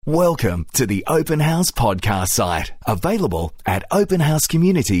Welcome to the Open House podcast site, available at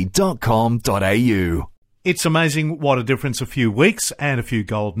openhousecommunity.com.au. It's amazing what a difference a few weeks and a few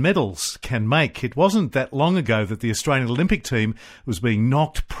gold medals can make. It wasn't that long ago that the Australian Olympic team was being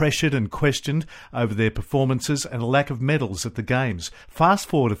knocked, pressured and questioned over their performances and a lack of medals at the Games. Fast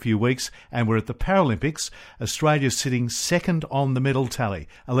forward a few weeks and we're at the Paralympics. Australia's sitting second on the medal tally.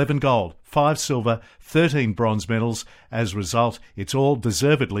 11 gold, 5 silver, 13 bronze medals. As a result, it's all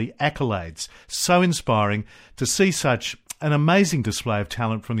deservedly accolades. So inspiring to see such an amazing display of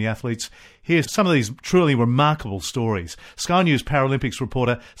talent from the athletes. Here's some of these truly remarkable stories. Sky News Paralympics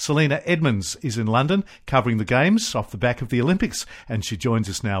reporter Celina Edmonds is in London covering the Games off the back of the Olympics, and she joins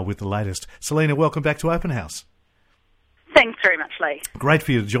us now with the latest. Celina, welcome back to Open House. Thanks very much, Lee. Great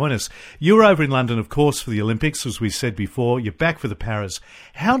for you to join us. You were over in London, of course, for the Olympics, as we said before. You're back for the Paras.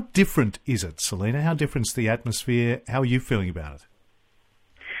 How different is it, Celina? How different's the atmosphere? How are you feeling about it?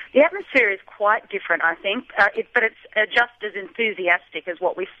 The atmosphere is quite different, I think, but it's just as enthusiastic as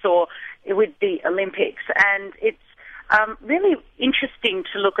what we saw with the Olympics. And it's really interesting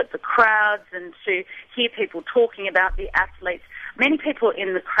to look at the crowds and to hear people talking about the athletes. Many people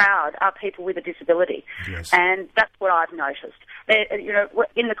in the crowd are people with a disability, yes. And that's what I've noticed.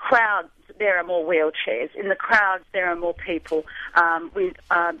 In the crowd, there are more wheelchairs. In the crowds, there are more people with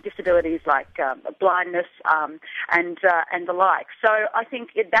disabilities like blindness and the like. So I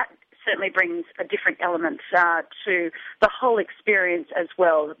think that certainly brings a different element to the whole experience as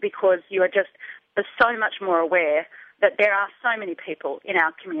well, because you are just so much more aware that there are so many people in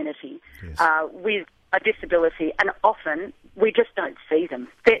our community yes. with a disability, and often we just don't see them.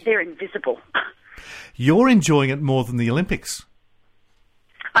 They're invisible. You're enjoying it more than the Olympics.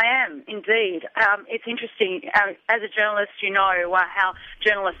 I am, indeed. It's interesting. As a journalist, you know how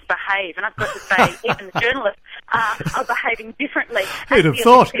journalists behave, and I've got to say, even the journalists are behaving differently. Who'd have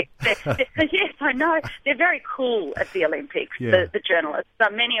thought? Yes, I know. They're very cool at the Olympics, yeah. the journalists.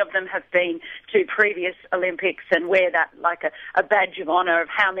 Many of them have been to previous Olympics and wear that like a badge of honour of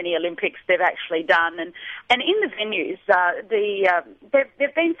how many Olympics they've actually done. And in the venues,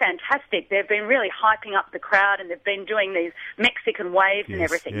 they've been fantastic. They've been really hyping up the crowd, and they've been doing these Mexican waves and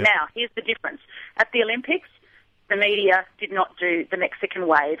everything. Yep. Now, here's the difference. At the Olympics, the media did not do the Mexican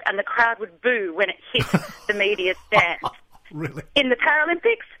wave, and the crowd would boo when it hit the media stand. Really? In the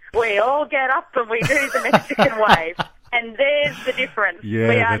Paralympics, we all get up and we do the Mexican wave, and there's the difference. Yeah,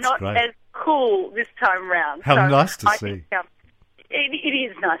 we are that's not great. as cool this time round. How nice to I see. Think, it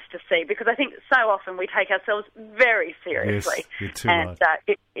is nice to see, because I think so often we take ourselves very seriously. Yes, you're too and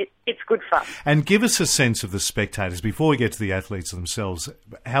right. It's good fun. And give us a sense of the spectators, before we get to the athletes themselves,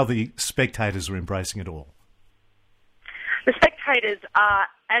 how the spectators are embracing it all. The spectators are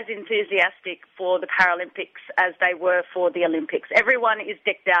as enthusiastic for the Paralympics as they were for the Olympics. Everyone is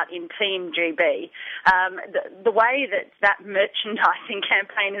decked out in Team GB. The way that merchandising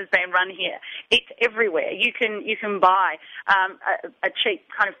campaign has been run here, it's everywhere. You can buy a cheap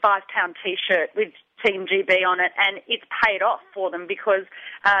kind of £5 T-shirt with Team GB on it, and it's paid off for them, because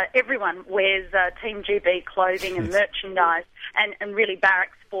everyone wears Team GB clothing and merchandise and really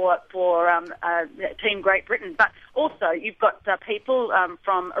barracks for Team Great Britain. But also you've got people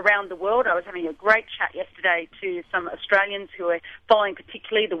from around the world. I was having a great chat yesterday to some Australians who are following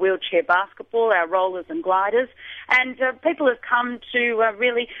particularly the wheelchair basketball, our rollers and gliders, and people have come to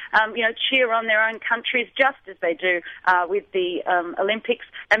really cheer on their own countries, just as they do with the Olympics,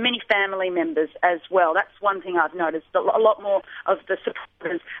 and many family members as well. That's one thing I've noticed. A lot more of the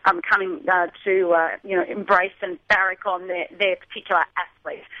supporters coming to embrace and barrack on their particular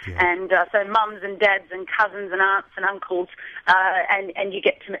athlete. Yeah. And so mums and dads and cousins and aunts and uncles, and you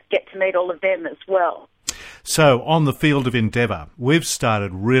get to meet all of them as well. So, on the field of endeavour, we've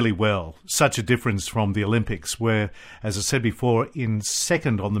started really well. Such a difference from the Olympics, where, as I said before, in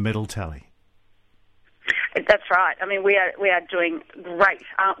second on the medal tally. That's right. I mean, we are doing great,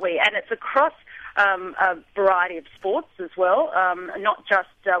 aren't we? And it's across a variety of sports as well. Not just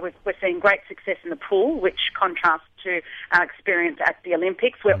we're seeing great success in the pool, which contrasts to our experience at the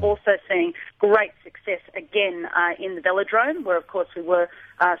Olympics. We're also seeing great success again in the velodrome, where of course we were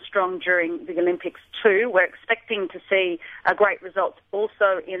strong during the Olympics too. We're expecting to see great results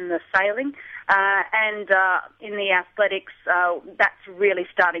also in the sailing. And in the athletics, that's really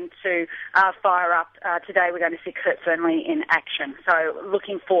starting to fire up. Today we're going to see Kurt Fernley in action, so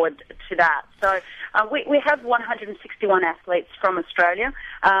looking forward to that. So we have 161 athletes from Australia.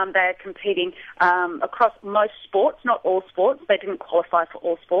 They are competing across most sports, not all sports. They didn't qualify for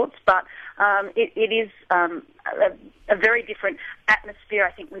all sports, but it is a very different atmosphere,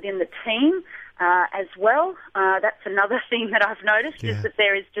 I think, within the team. as well. That's another thing that I've noticed, is that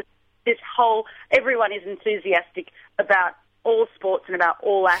there is just this whole, everyone is enthusiastic about all sports and about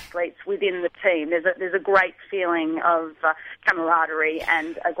all athletes within the team. There's a great feeling of camaraderie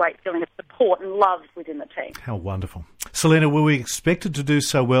and a great feeling of support and love within the team. How wonderful. Celina, were we expected to do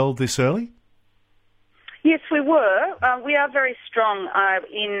so well this early? Yes, we were. We are very strong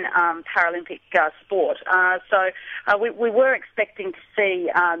in Paralympic sport, so we were expecting to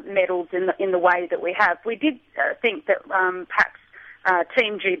see medals in the way that we have. We did think that perhaps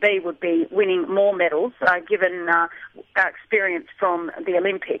Team GB would be winning more medals, given our experience from the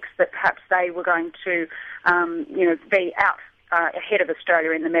Olympics, that perhaps they were going to, be out ahead of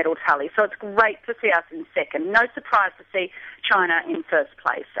Australia in the medal tally. So it's great to see us in second. No surprise to see China in first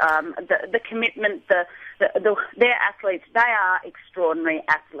place. The commitment, their athletes, they are extraordinary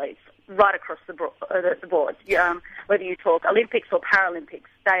athletes right across the board. Whether you talk Olympics or Paralympics,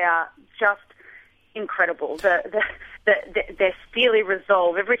 they are just incredible. Their steely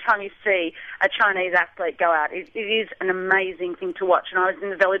resolve. Every time you see a Chinese athlete go out, it is an amazing thing to watch. And I was in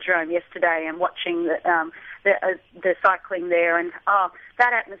the velodrome yesterday and watching the cycling there, and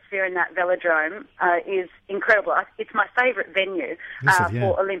that atmosphere in that velodrome is incredible. It's my favourite venue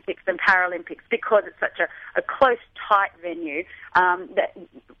for Olympics and Paralympics, because it's such a close, tight venue that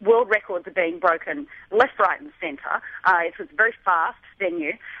world records are being broken left, right and centre. It's a very fast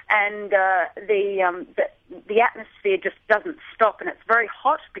venue, and the atmosphere just doesn't stop, and it's very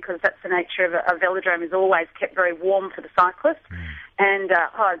hot because that's the nature of a velodrome, is always kept very warm for the cyclists. And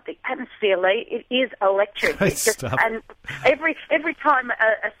the atmosphere, Lee, it is electric. Great stuff. And every time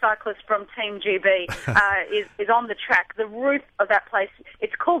a cyclist from Team GB is on the track, the roof of that place,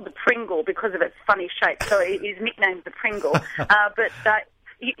 it's called the Pringle because of its funny shape, so it is nicknamed the Pringle. But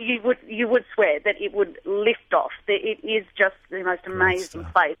you would swear that it would lift off. It is just the most amazing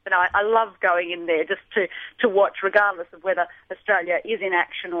place, and I love going in there just to watch, regardless of whether Australia is in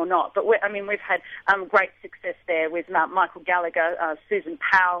action or not. But we've had great success there with Michael Gallagher, Susan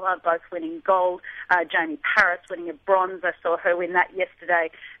Powell, both winning gold, Jamie Paris winning a bronze. I saw her win that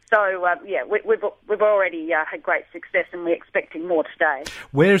yesterday. So, we've already had great success, and we're expecting more today.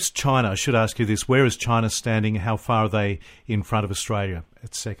 Where's China? I should ask you this. Where is China standing? How far are they in front of Australia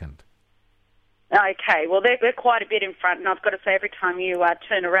at second? Okay, well, they're quite a bit in front, and I've got to say, every time you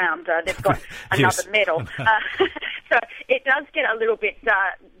turn around, they've got another medal. So it does get a little bit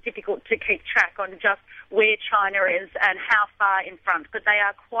difficult to keep track on just where China is and how far in front, but they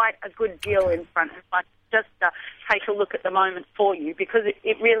are quite a good deal in front. If I just take a look at the moment for you, because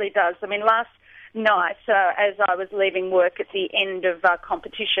it really does. I mean, last night, as I was leaving work at the end of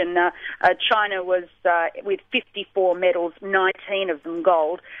competition, China was with 54 medals, 19 of them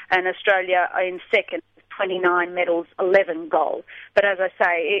gold, and Australia in second, 29 medals, 11 gold. But as I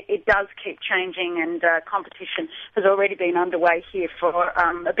say, it does keep changing, and competition has already been underway here for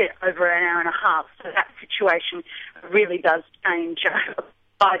a bit over an hour and a half, so that situation really does change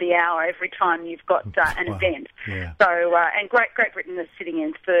by the hour every time you've got an event. Yeah. So, and Great Britain is sitting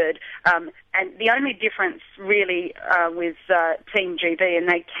in third. And the only difference really with Team GB, and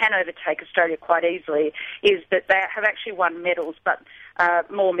they can overtake Australia quite easily, is that they have actually won medals, but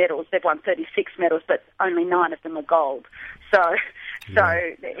more medals. They've won 36 medals, but only 9 of them are gold. So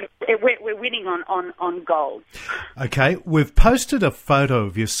we're winning on gold. Okay, we've posted a photo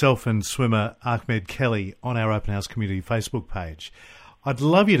of yourself and swimmer Ahmed Kelly on our Open House Community Facebook page. I'd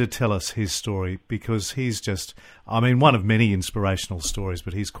love you to tell us his story, because he's just, one of many inspirational stories,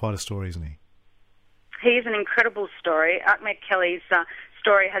 but he's quite a story, isn't he? He's an incredible story. Ahmed Kelly's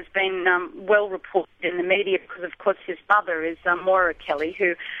story has been well reported in the media because, of course, his mother is Moira Kelly,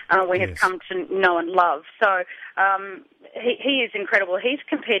 who we have come to know and love. So he is incredible. He's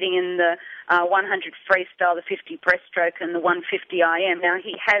competing in the 100 freestyle, the 50 breaststroke, and the 150 IM. Now,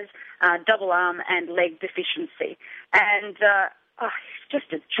 he has double arm and leg deficiency, and he's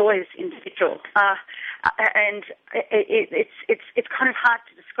just a joyous individual, and it's kind of hard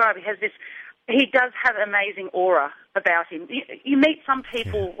to describe. He does have an amazing aura about him. You meet some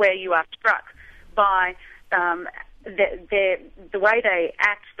people where you are struck by the way they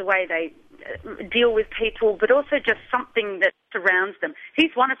act, the way they deal with people, but also just something that surrounds them.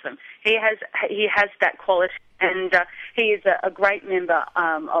 He's one of them. He has that quality, and he is a great member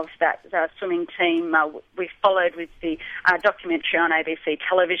of that swimming team. We followed with the documentary on ABC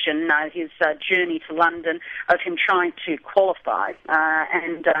television his journey to London, of him trying to qualify,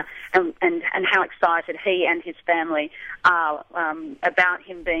 and how excited he and his family are about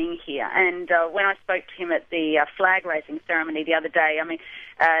him being here. And when I spoke to him at the flag raising ceremony the other day,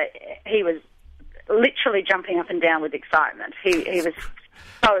 he was literally jumping up and down with excitement. He was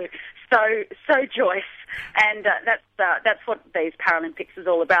so joyous, and that's what these Paralympics is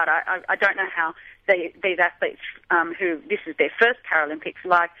all about. I don't know how these athletes who this is their first Paralympics,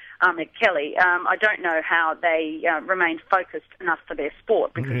 like Ahmed Kelly, I don't know how they remain focused enough for their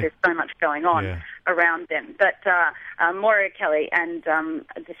sport because there's so much going on around them. But Moira Kelly and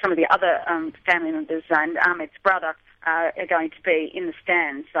some of the other family members and Ahmed's brother are going to be in the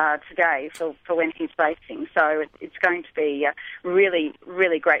stands today for when he's racing. So it's going to be really,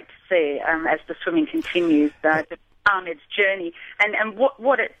 really great to see as the swimming continues Ahmed's journey and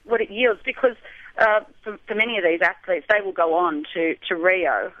what it yields, because for many of these athletes, they will go on to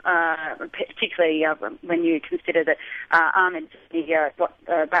Rio, particularly when you consider that Ahmed's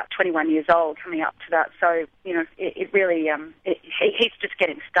about 21 years old coming up to that. So, it really, he's just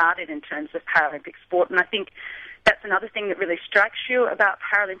getting started in terms of Paralympic sport. And I think that's another thing that really strikes you about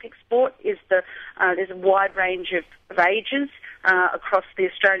Paralympic sport is there's a wide range of ages across the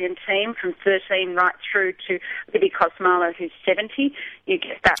Australian team, from 13 right through to Libby Kosmala, who's 70. You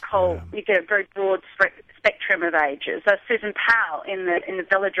get that you get a very broad spectrum of ages. Susan Powell in the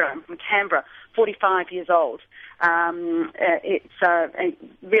velodrome from Canberra, 45 years old. It's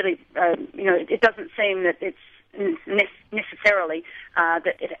really, it doesn't seem that it's necessarily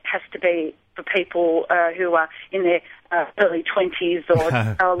that it has to be for people who are in their early 20s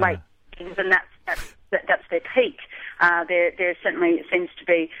or late teens, and that's their peak. There certainly seems to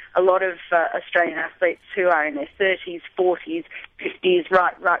be a lot of Australian athletes who are in their 30s, 40s, 50s,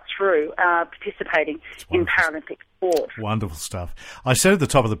 right through participating in Paralympic sport. Wonderful stuff. I said at the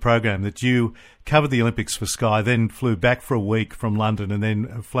top of the program that you covered the Olympics for Sky, then flew back for a week from London and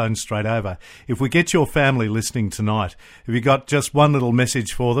then flown straight over. If we get your family listening tonight, have you got just one little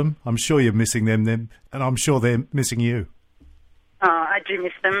message for them? I'm sure you're missing them, and I'm sure they're missing you. Oh, I do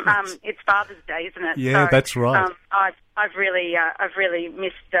miss them. It's Father's Day, isn't it? Yeah, so, that's right. I've really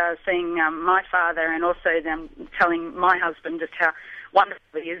missed seeing my father, and also them telling my husband just how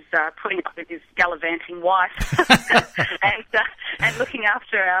wonderful he is putting up with his gallivanting wife and looking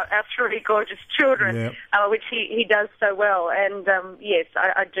after our three gorgeous children, which he does so well. And yes,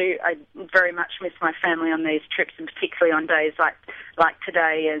 I do. I very much miss my family on these trips, and particularly on days like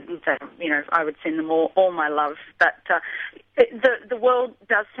today. And I would send them all my love. But the world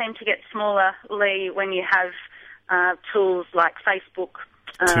does seem to get smaller, Lee, when you have tools like Facebook,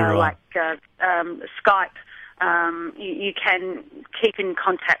 like Skype. You can keep in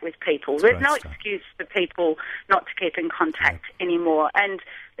contact with people. There's no excuse for people not to keep in contact anymore. And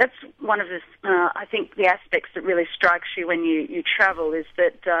that's one of the, I think, the aspects that really strikes you when you travel is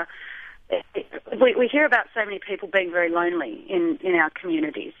that we hear about so many people being very lonely in our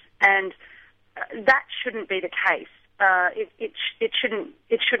communities. And that shouldn't be the case. It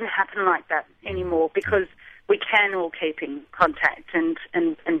shouldn't happen like that anymore, because we can all keep in contact and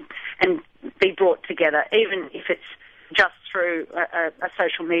be brought together, even if it's just through a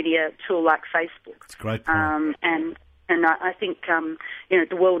social media tool like Facebook. That's great. And I think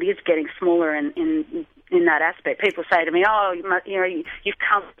the world is getting smaller in that aspect. People say to me, "Oh, you've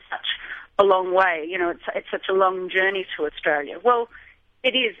come such a long way. It's such a long journey to Australia." Well,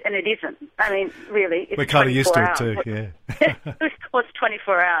 it is and it isn't. I mean, really, it's we're kind of used to it too. Yeah. Well, it's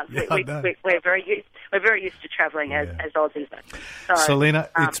 24 hours. Yeah, we're very used to travelling as Aussies. So, Celina,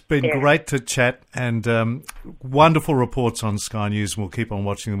 it's been great to chat, and wonderful reports on Sky News. We'll keep on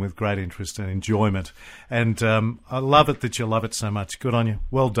watching them with great interest and enjoyment. And I love it that you love it so much. Good on you.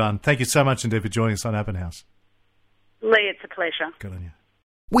 Well done. Thank you so much indeed for joining us on Open House. Lee, it's a pleasure. Good on you.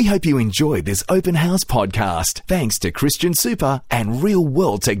 We hope you enjoyed this Open House podcast, thanks to Christian Super and Real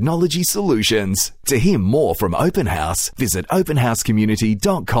World Technology Solutions. To hear more from Open House, visit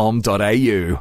openhousecommunity.com.au.